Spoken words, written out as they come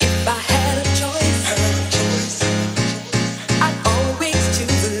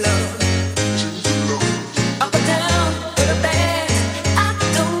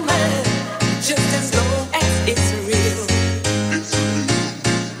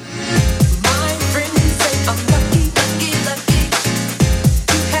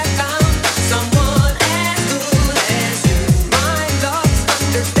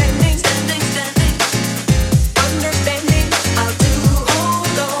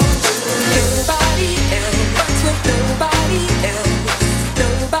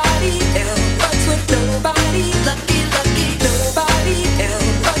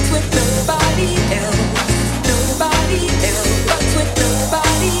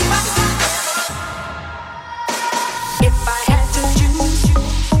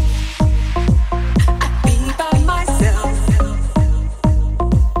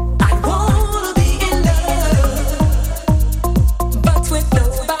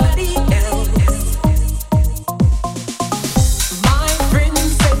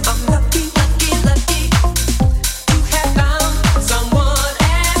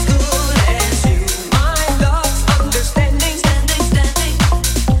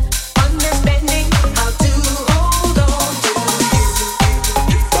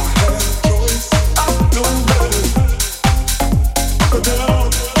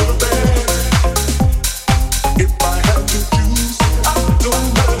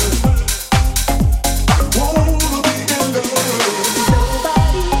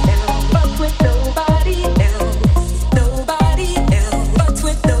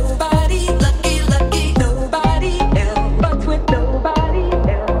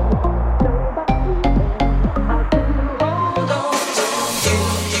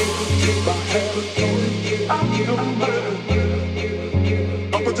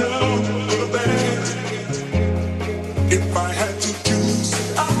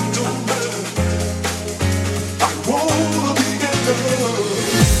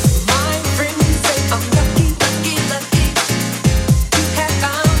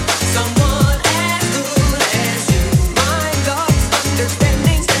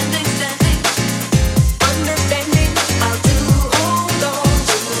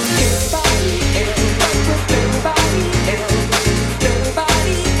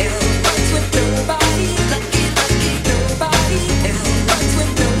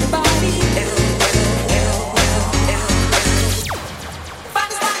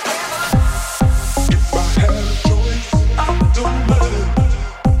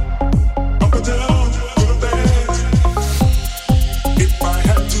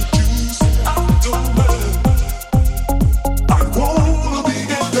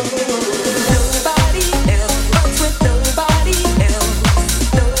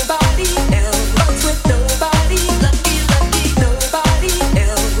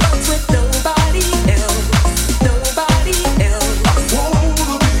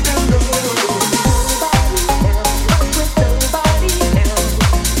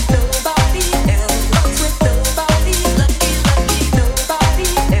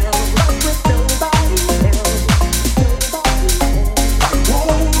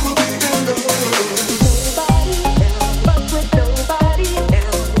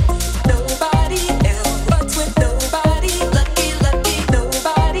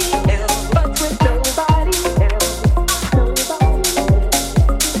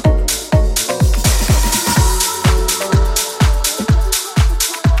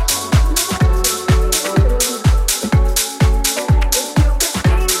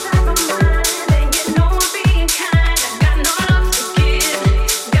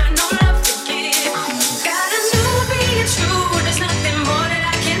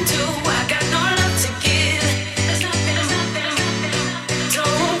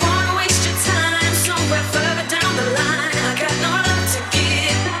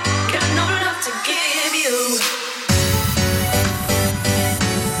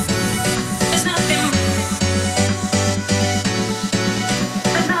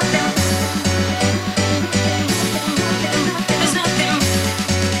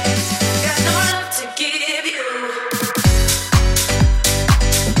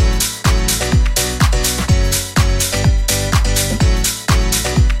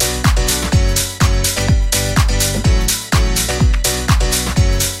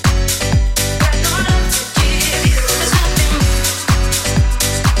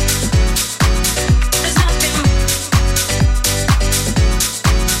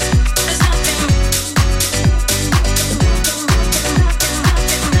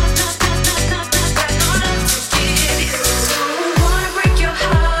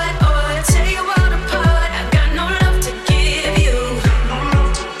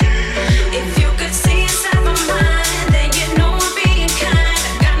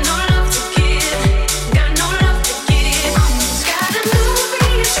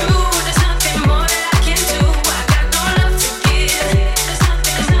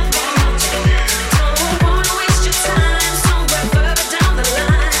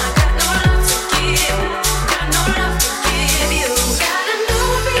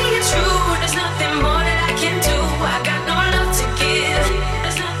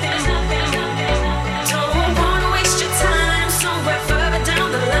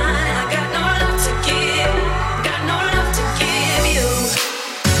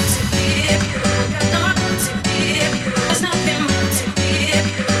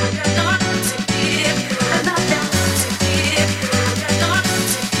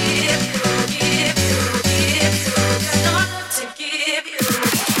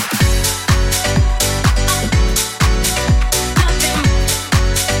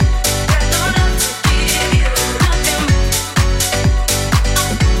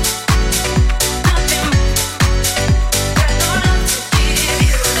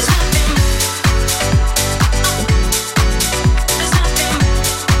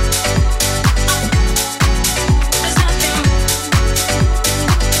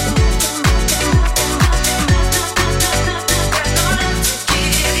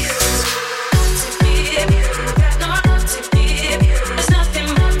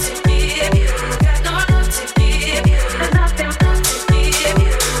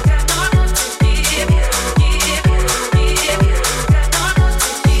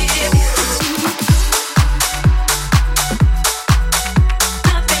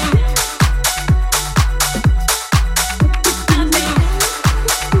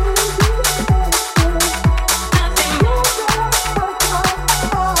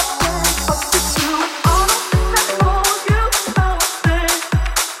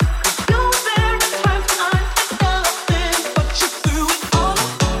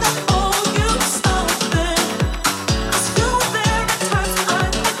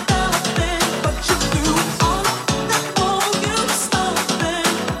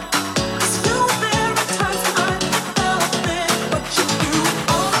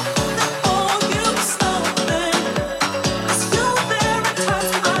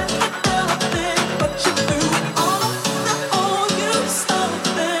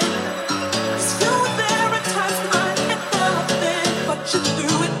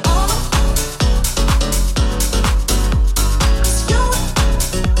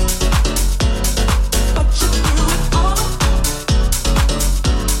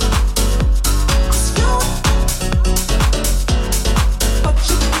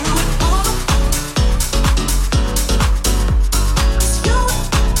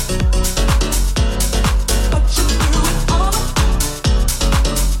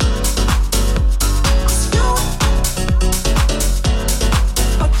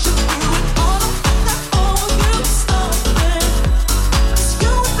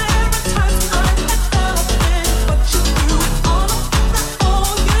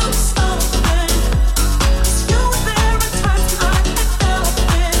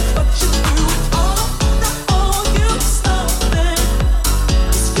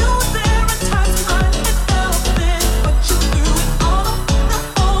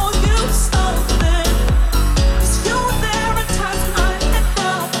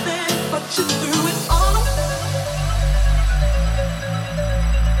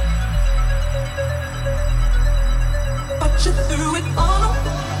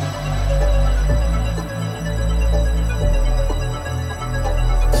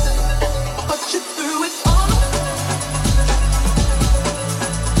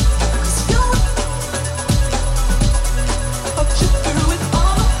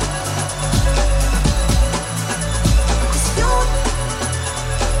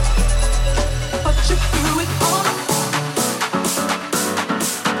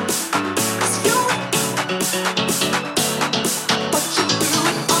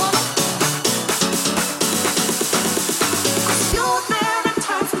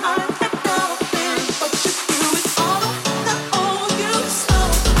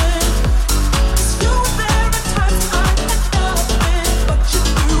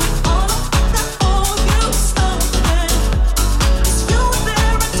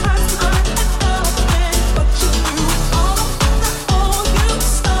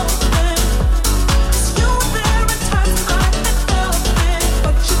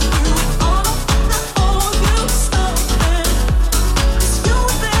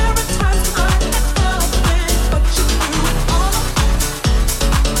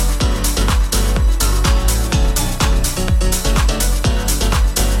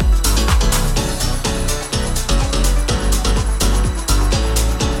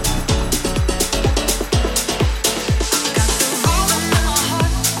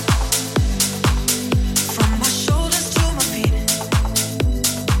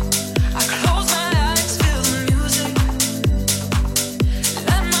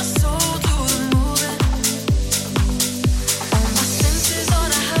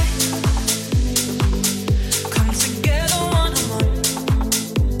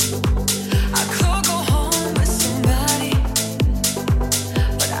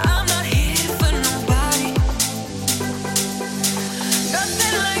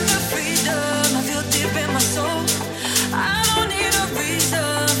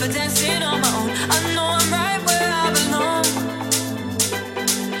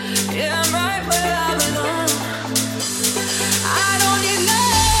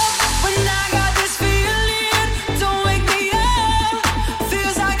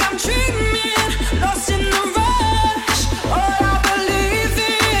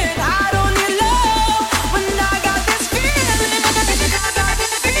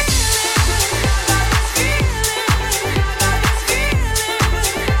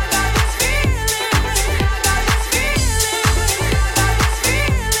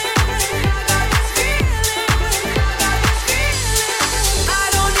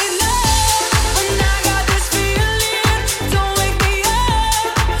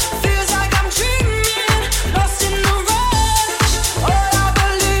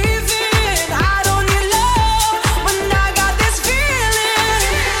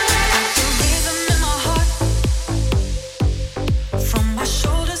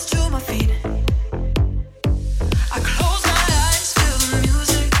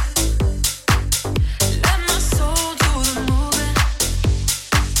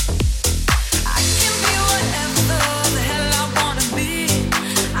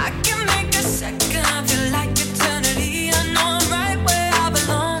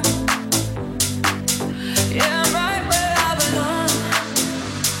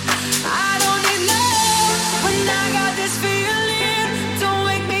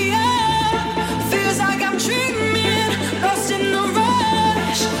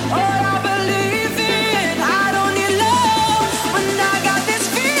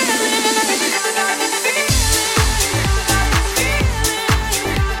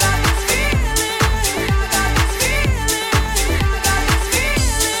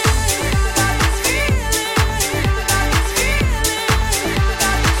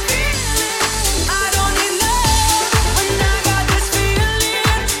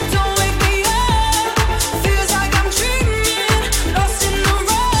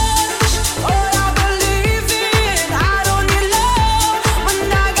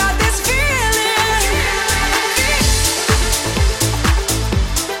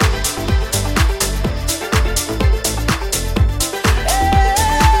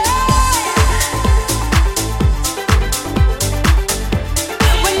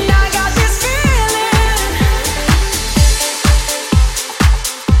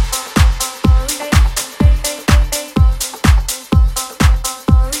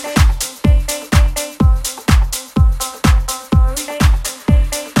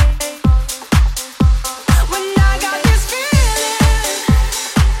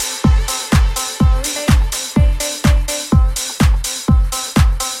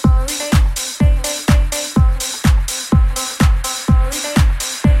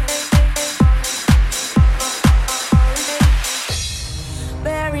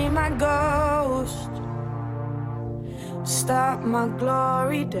my ghost, stop my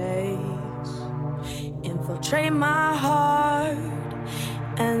glory days, infiltrate my heart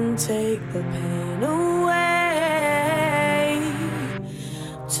and take the pain away.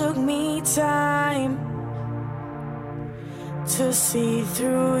 Took me time to see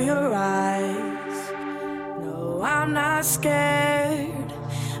through your eyes. No, I'm not scared,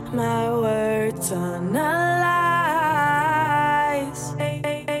 my words are not lies.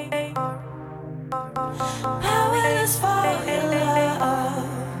 I will just fall in love.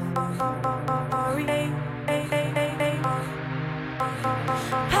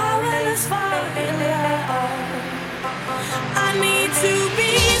 I will just fall in love. I need to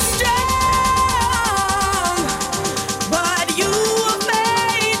be strong, but you have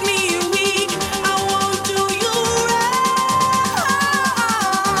made me weak. I won't do you wrong,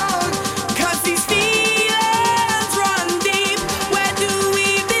 'cause these feelings run deep. Where do we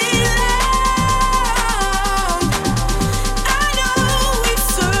belong? I know we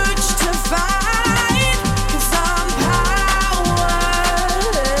search to find, 'cause I'm powerless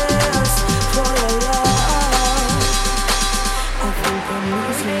for your love. I think I'm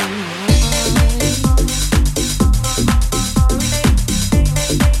losing my mind.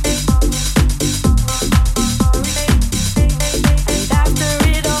 And after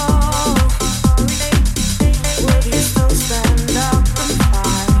it all, will you still stand up and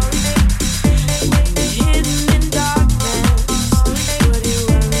fight? When you're hidden in darkness, would you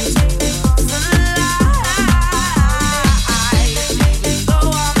run towards the light? Even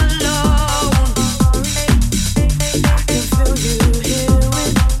though I'm alone, I can feel you here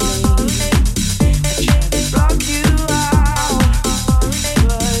with me. I try to block you out, but you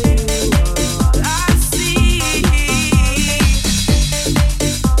are all I see.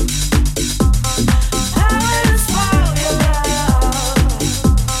 I will just fall in love.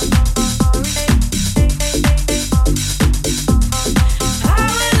 I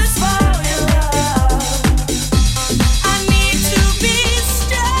will just fall in love. I need to be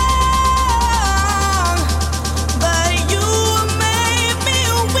strong, but you made me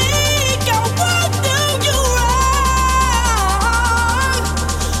weak. I won't do you wrong,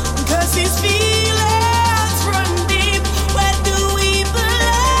 'cause these feelings run deep. Where do we belong?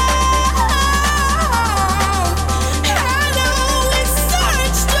 I know we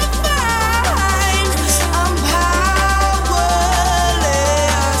search to find, 'cause I'm powerless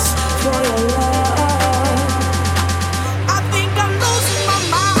for your love. I think I'm losing my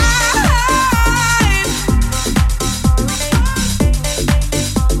mind.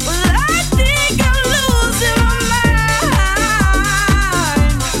 Well, I think I'm losing my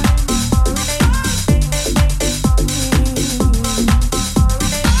mind.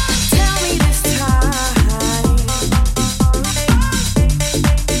 Tell me this time,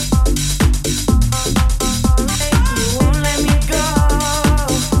 you won't let me go.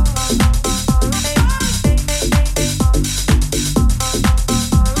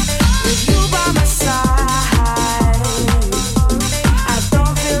 With you by my side, I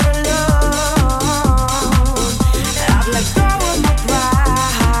don't feel alone. I've let go of my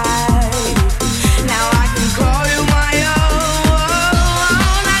pride. Now I can call you my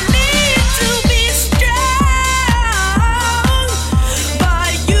own. I need to be strong,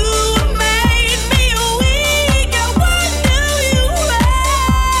 but you made me weak. I won't do you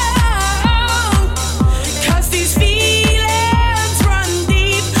wrong, 'cause these feelings run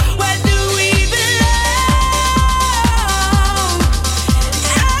deep. Where do we belong?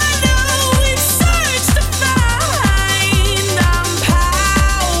 I know we search to find. I'm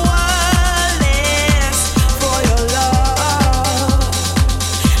powerless for your love.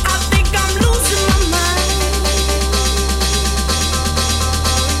 I think I'm losing my mind.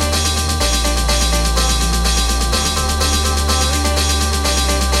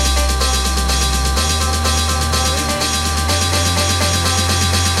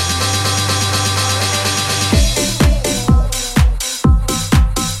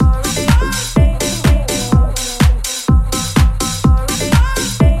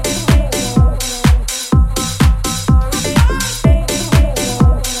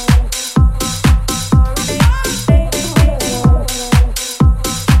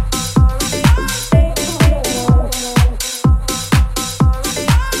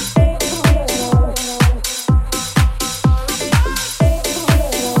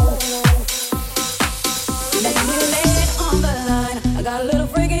 Let me lay it on the line. I got a little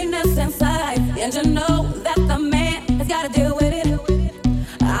freakiness inside, and you know that the man has gotta deal with it.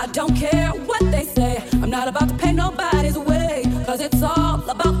 I don't care what they say. I'm not about to pay nobody's way, 'cause it's all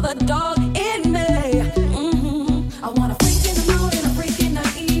about the dog in me. I want a freak in the morning, a freak in the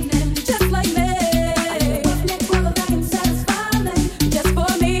evening.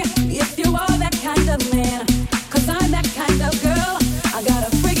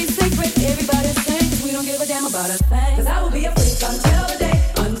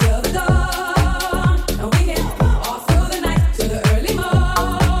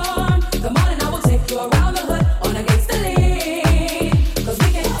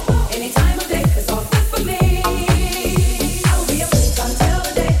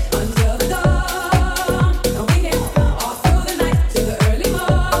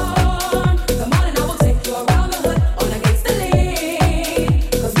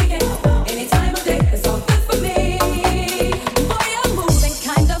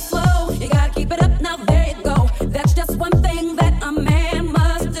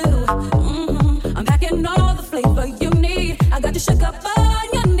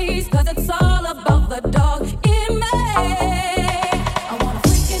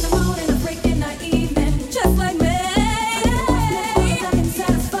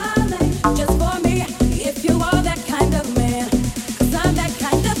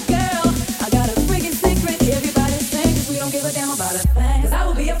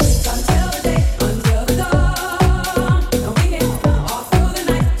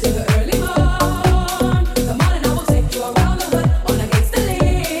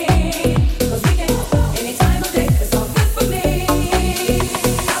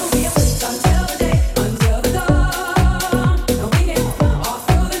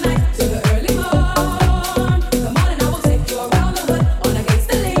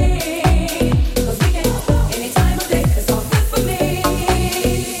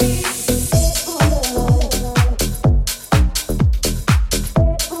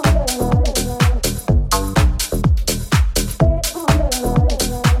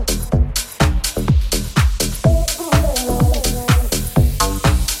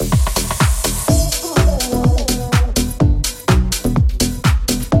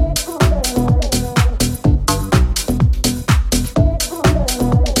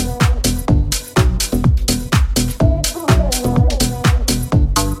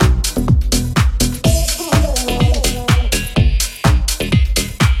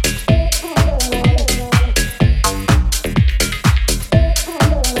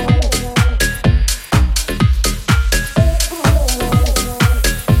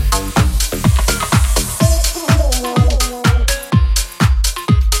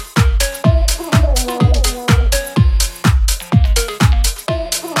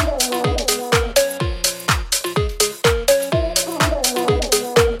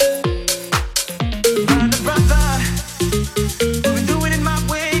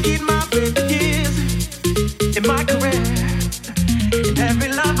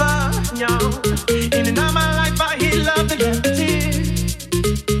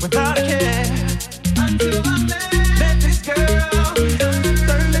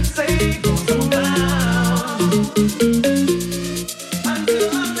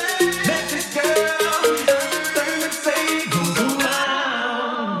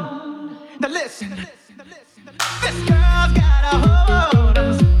 Now listen, this girl's got a hold on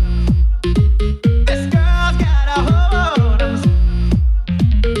us. This girl's got a hold on us.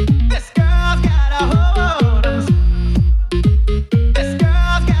 This girl's got a hold on us. This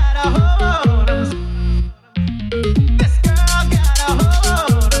girl's got a hold on us. This girl's got a hold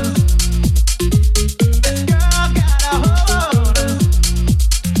on us. This girl's got a hold on us.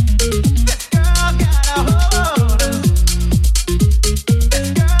 This girl's got a hold on us. This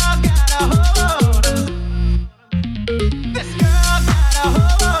girl's got a hold on us. This girl's got a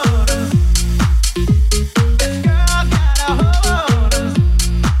hold on us. This girl's got a hold on us.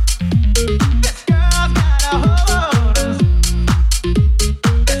 This girl's got a hold on us.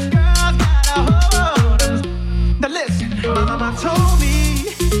 This girl's got a hold on us. Now listen, my mama told me,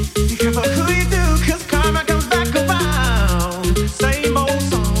 be careful who you do, 'cause karma comes back around. Same old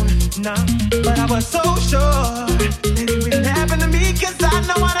song, nah, but I was so sure that it wouldn't happen to me, 'cause I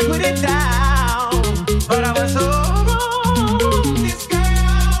know how to put it down. But I was so wrong. This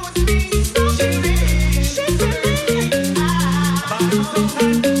girl was me, so she's really bottom so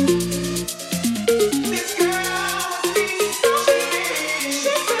tight. This girl was me, so she's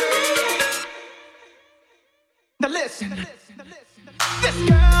really. Now listen, this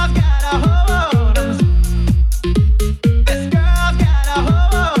girl's got a hold on us. This girl's got a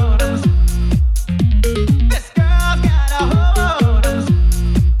hold on us. This girl's got a hold on us.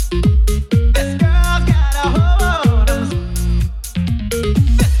 This girl's got a hold on us.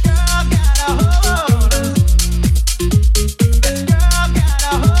 This girl's got a hold on us. This girl's got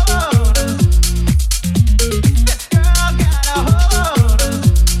a hold on us. This girl's got a hold on us.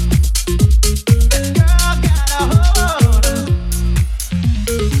 This girl's got a hold on us.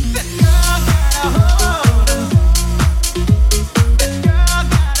 This girl's got a hold on us. This girl's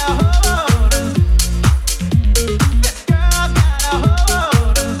got a hold on us. This girl's got a hold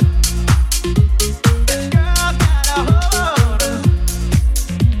on us. This girl's got a hold on us.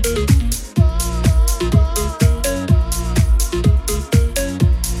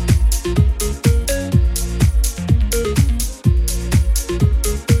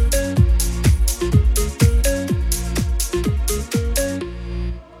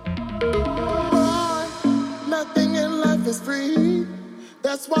 Boy, nothing in life is free.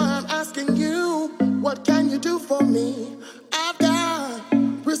 That's why I'm asking you, what can you do for me? I've got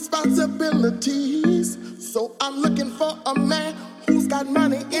responsibilities, so I'm looking for a man who's got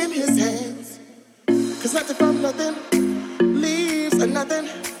money in his hands. 'Cause nothing from nothing leaves a nothing.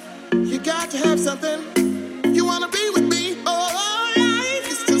 You got to have something if you wanna be with me. Oh, life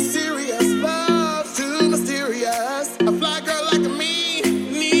is too serious, love's too mysterious. A fly girl like me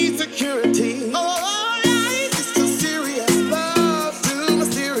needs security. Oh, life is too serious, love's too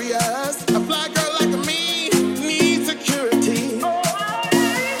mysterious. A fly girl like me needs security.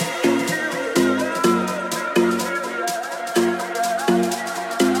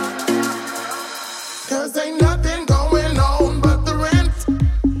 Cause ain't nothing going on but the rent.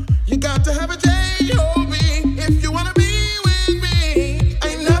 You got to have a J.O.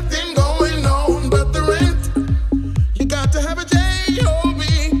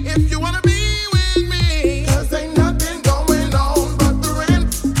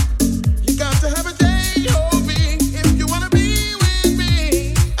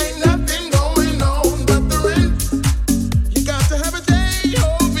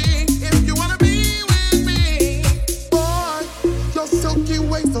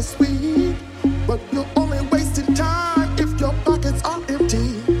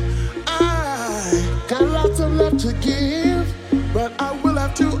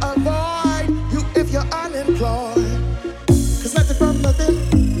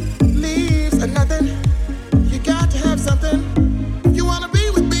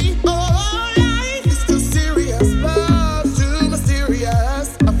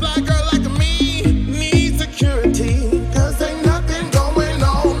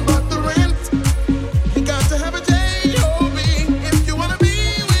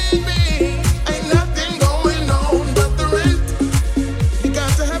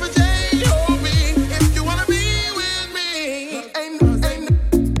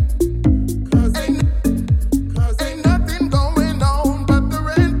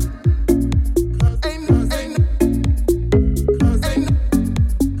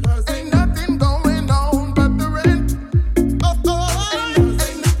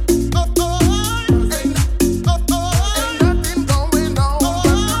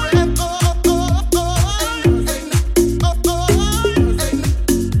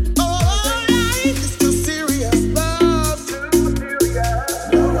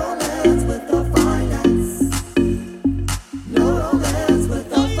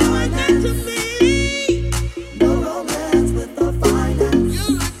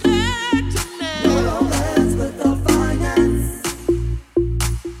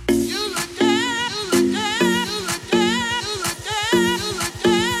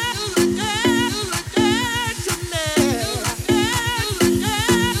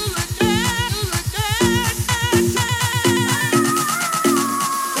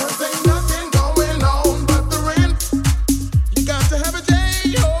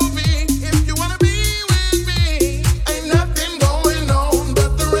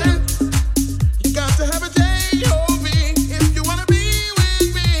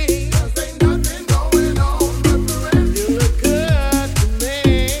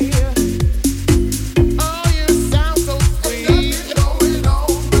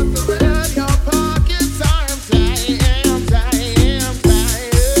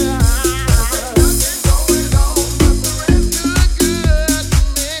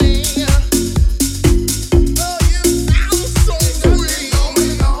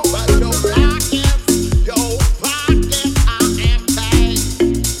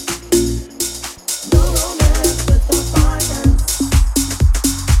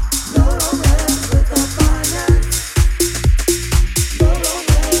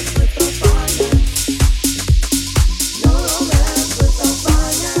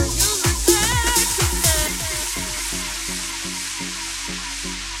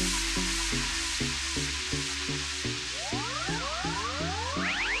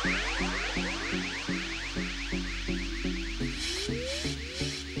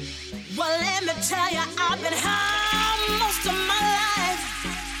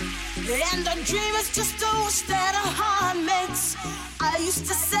 And a dream is just a wish that a heart makes. I used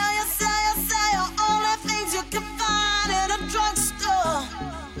to sell you, sell you, sell you all the things you can find in a drugstore.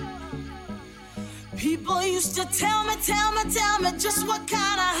 People used to tell me, tell me, tell me just what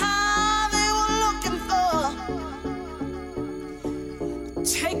kind of high they were looking for.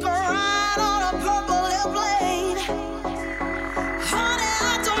 Take a ride on a purple airplane. Honey,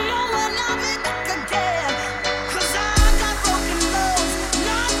 I don't know when I'll be back again. 'Cause I got broken bones,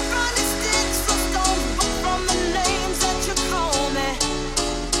 not from the sticks or stones, but from the names that you call me.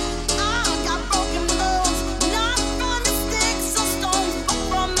 I got broken bones, not from the sticks or stones, but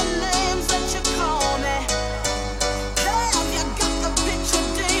from the names that you call me. Have you got the picture?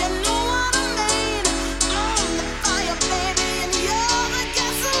 Do you know what I mean? I'm the fire, baby, and you're the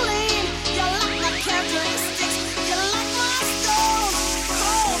gasoline. You like my characteristics, you like my stones.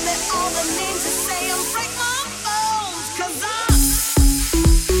 Call me all the names you say and break my bones.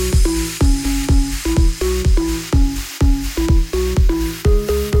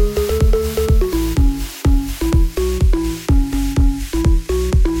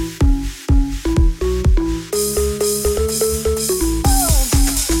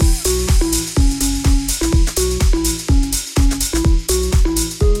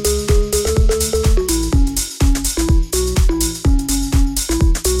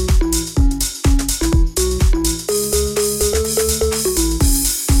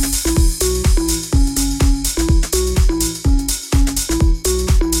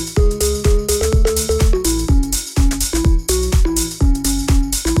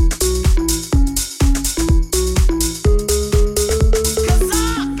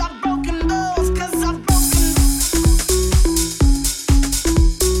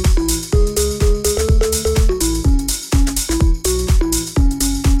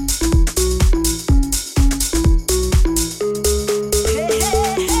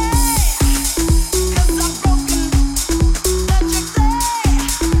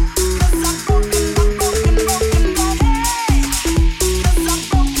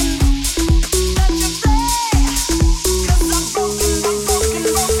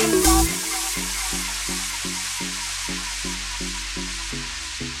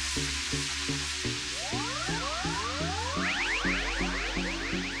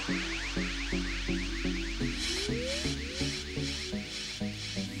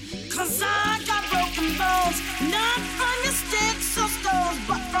 'Cause I got broken bones, not from your sticks or stones,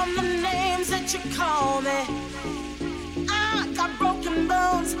 but from the names that you call me. I got broken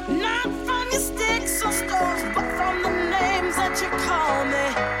bones, not from your sticks or stones, but from the names that you call me.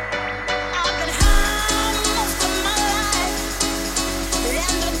 I've been high most of my life,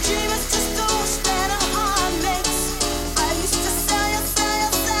 and a dream is just a wish that a heart makes. I used to sell you, sell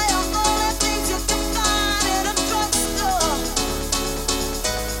you, sell you all the things you can find in a drugstore.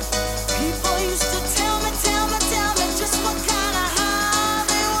 People used to tell me, tell me, tell me just what kind of high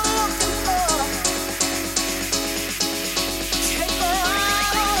they were looking for. Take a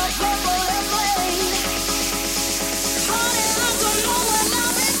ride on a purple airplane. Honey, I don't know when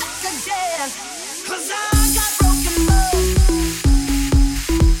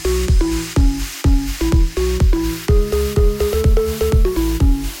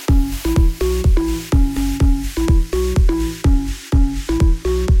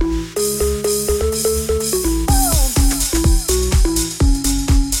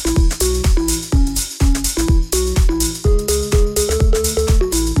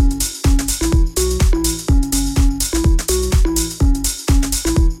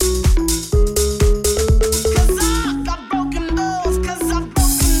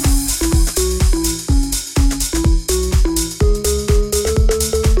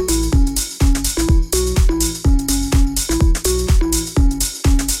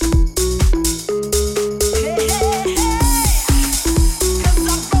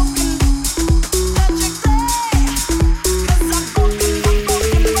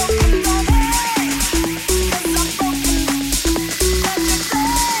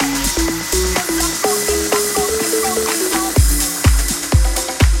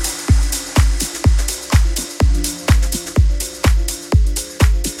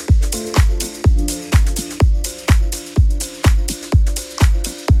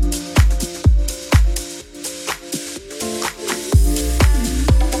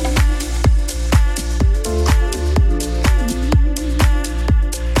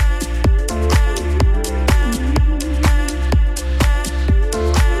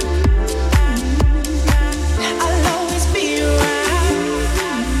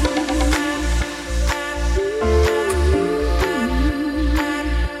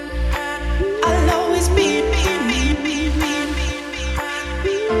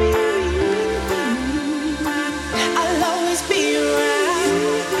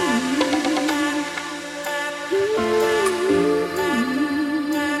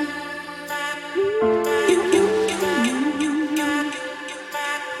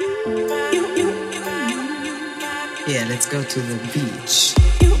Yeah, let's go to the beach.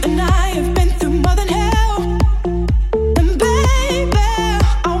 You and I have been through more than hell. And baby,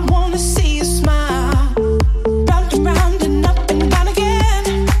 I wanna see you smile. Round and round and up and down again.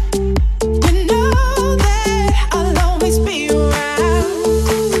 You know that I'll always be around.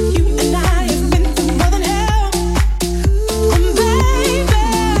 You and I have been through more than hell. And baby,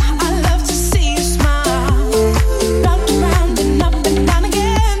 I love to see you smile. Round and round and up and down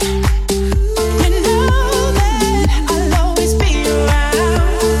again. You know that I'll always be around.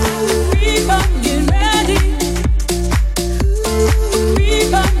 Reebok and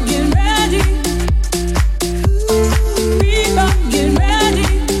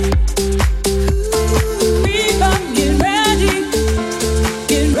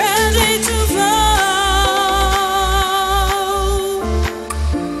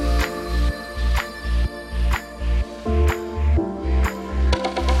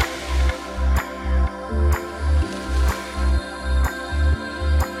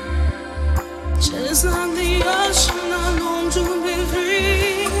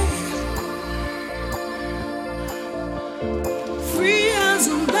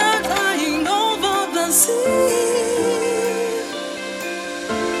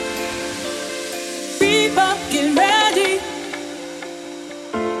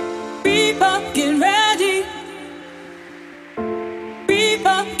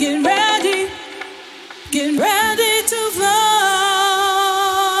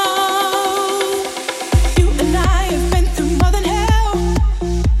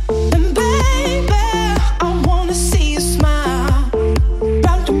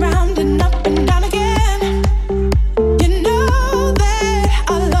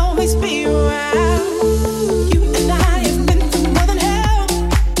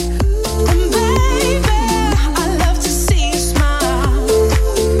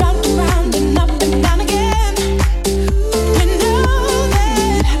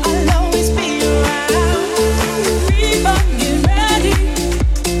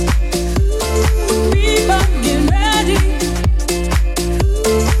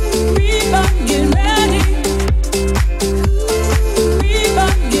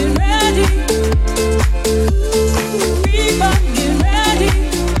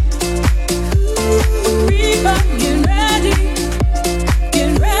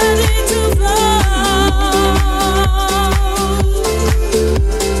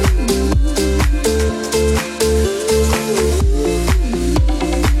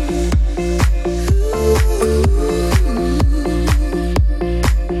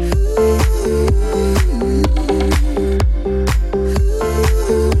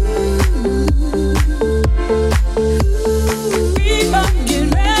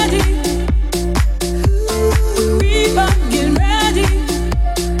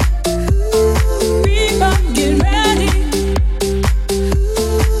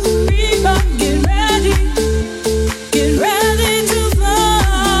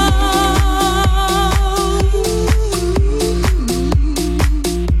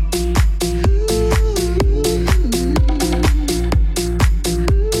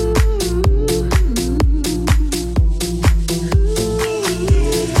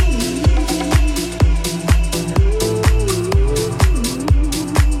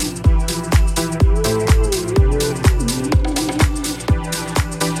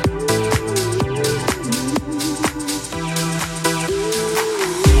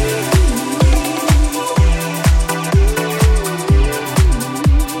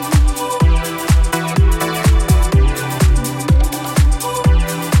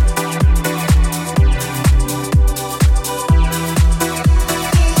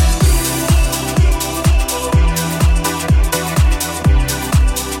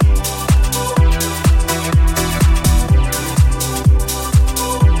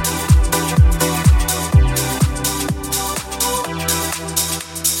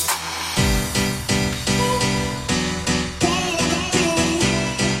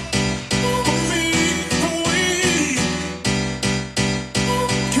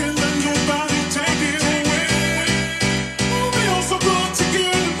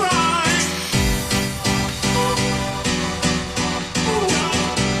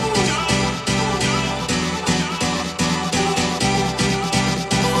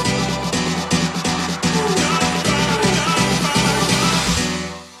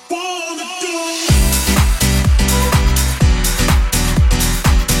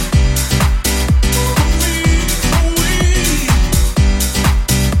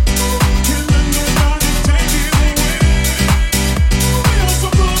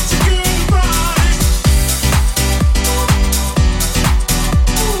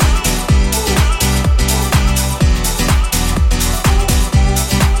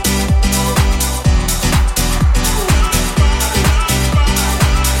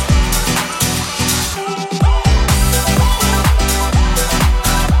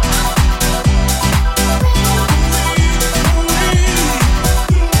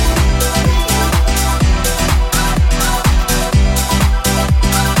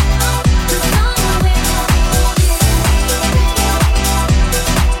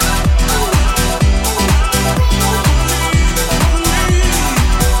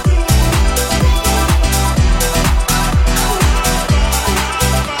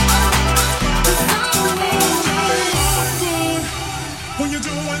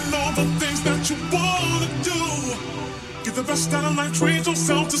doing all the things that you wanna do. Get the best out of life, treat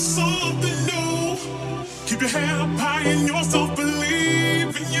yourself to something new. Keep your head up high in yourself,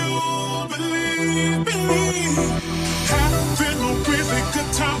 believe in you, believe. Having a really good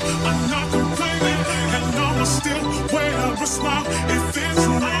time, I'm not complaining, and I'ma still wear a smile if it's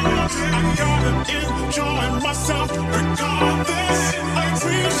wrong. I gotta enjoy myself regardless. I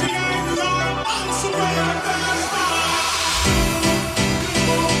appreciate life, I'm surrounded.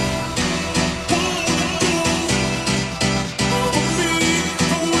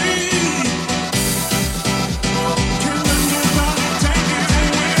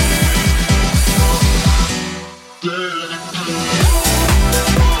 Yeah.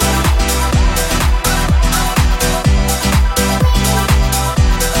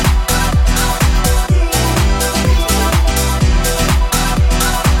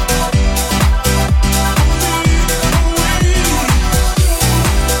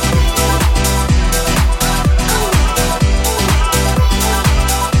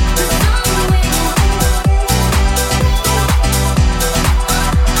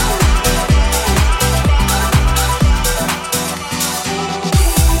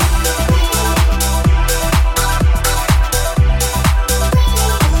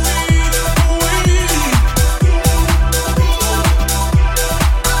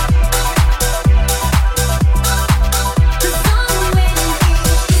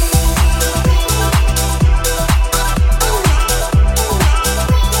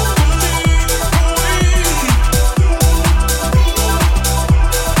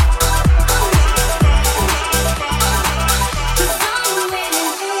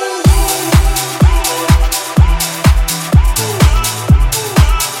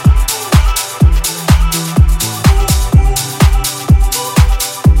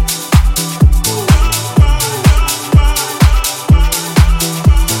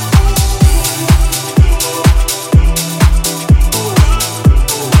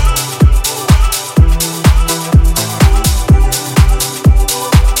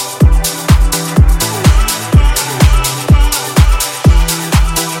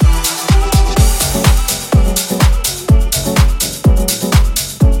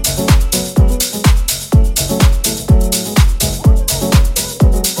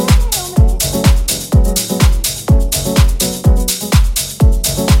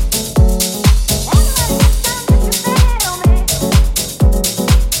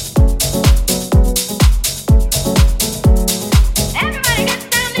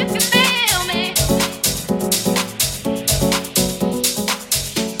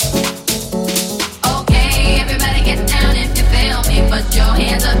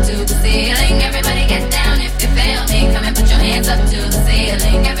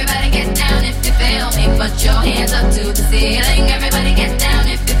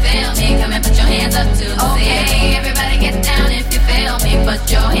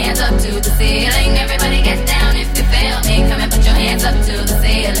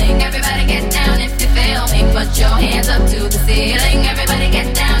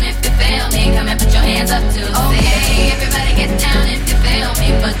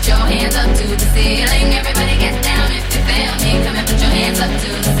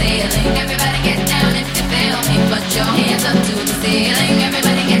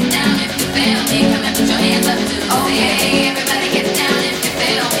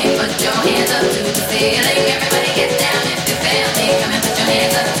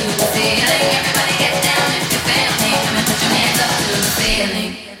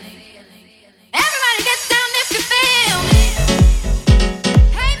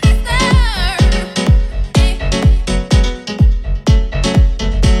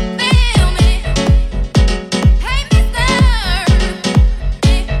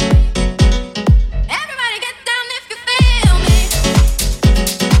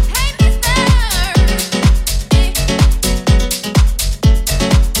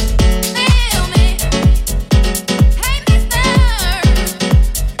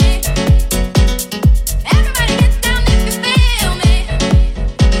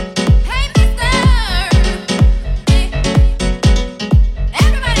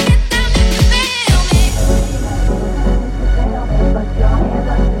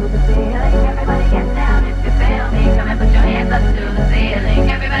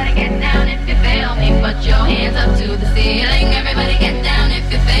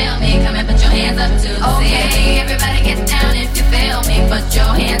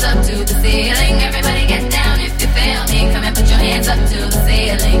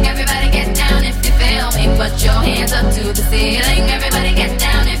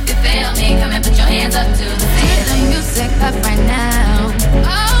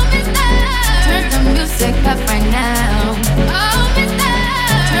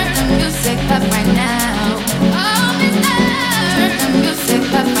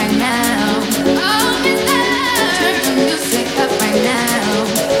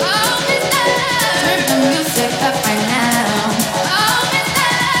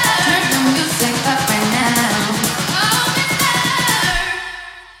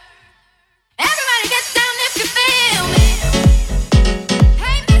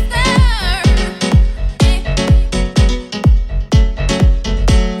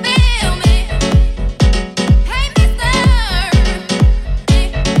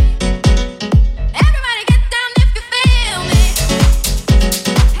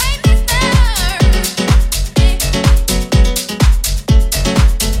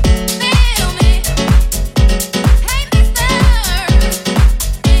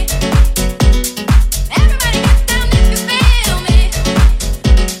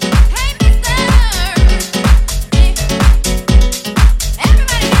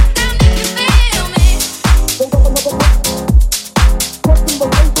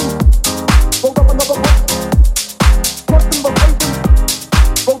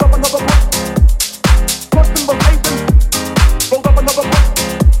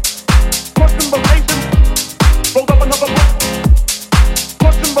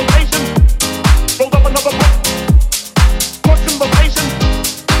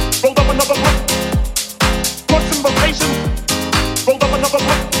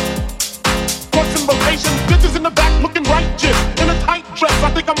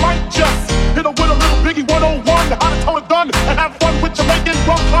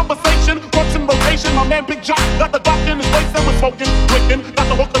 man Big Jock got the doc in his face and we're smoking, drinking, got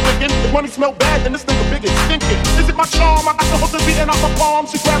the hooker thinking. If money smell bad, then this nigga big is stinking. Is it my charm? I got the hooker beating out my palm.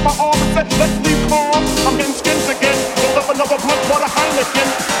 She grabbed my arm and said, let's leave calm. I'm getting skins again. Rolled up another blunt for the Heineken.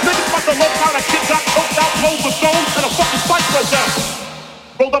 Niggas about to look how that kid got choked out, clothes were thrown, and a fucking spike went down.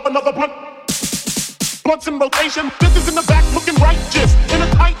 Rolled up another blunt. Blunts in rotation, bitches in the back looking righteous. In a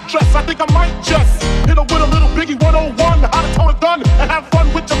tight dress, I think I might just hit her with a little Biggie 101. How to tow a gun and have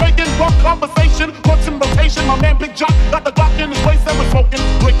fun with Jamaican rum conversation. Blunts in rotation, my man Big Jock got the Glock in his waist and we're smoking,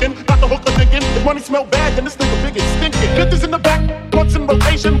 drinking, got the hooker thinking. If money smell bad, then this nigga big is stinking. Bitches in the back, blunts in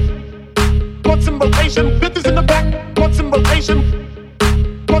rotation. Blunts in rotation, bitches in the back, blunts in rotation.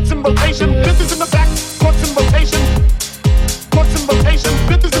 Blunts in rotation, bitches in the back, blunts in rotation. Blunts in rotation,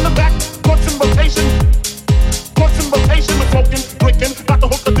 bitches in the back, blunts in rotation. Blunts in rotation, we're smoking, drinking, got the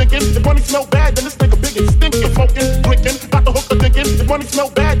hooker thinking. If money smell bad, then this nigga big is stinking. Smoking, drinking, got the hooker thinking. If money smell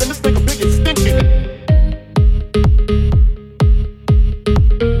bad, then this nigga big is stinking.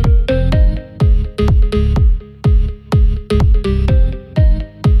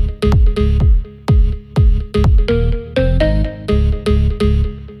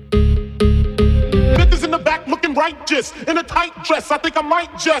 Righteous in a tight dress, I think I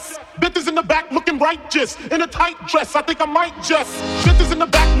might just. Bitches in the back looking righteous in a tight dress, I think I might just. Bitches in the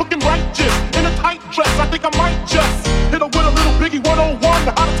back looking righteous in a tight dress, I think I might just hit her with a little Biggie 101.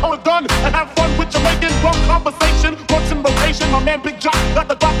 How to tow a gun and have fun with Jamaican rum conversation. Blunts in rotation, my man Big Jock got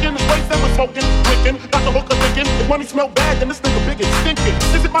the Glock in his waist and we're smoking, drinking, got the hooker thinking. If money smell bad, then this nigga big is stinking.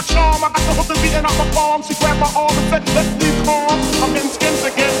 Is it my charm? I got the hooker beating out my palm. She grabbed my arm and said, let's leave calm. I'm getting skins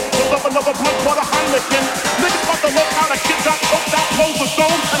again. Rolled up another blunt for the Heineken. Niggas about to look how that kid got choked out, clothes were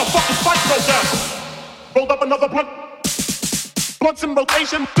thrown, and a fucking spike went down. Rolled up another blunt. Blunts in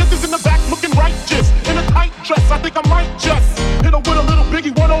rotation, bitches in the back looking righteous. In a tight dress, I think I might just hit her with a little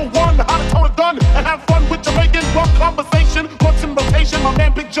Biggie 101. How to tow a gun and have fun with Jamaican rum conversation. Blunts in rotation, my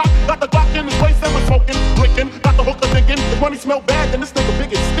man Big Jock got the Glock in his waist and we're smoking, drinking, got the hooker thinking. If money smell bad, then this nigga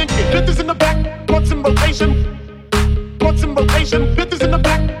big is stinking. Bitches in the back, blunts in rotation. Blunts in rotation, bitches in the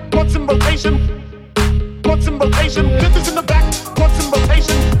back, blunts in rotation. Blunts in rotation, bitches in the back, blunts in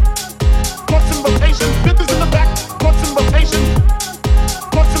rotation. Blunts in rotation, bitches in the back, blunts in rotation.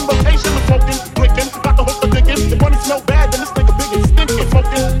 Blunts in rotation, we're smoking, drinking, got the hooker thinking. If money smell bad, then this nigga big is stinking.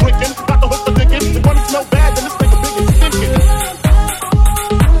 Smoking, drinking, got the hooker thinking. If money smell bad, then this nigga big is stinking.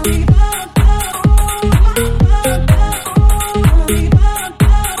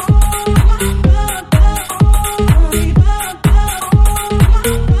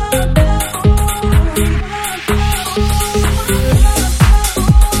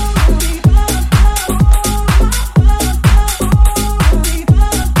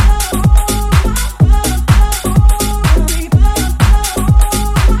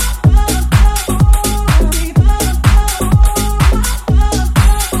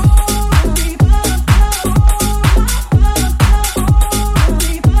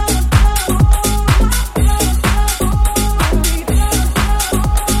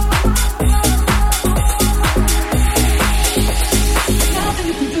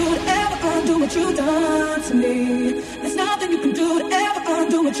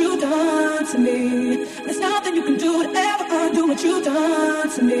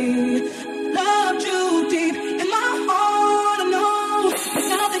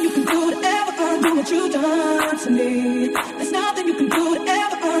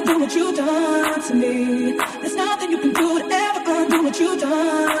 There's nothing you can do, ever gonna do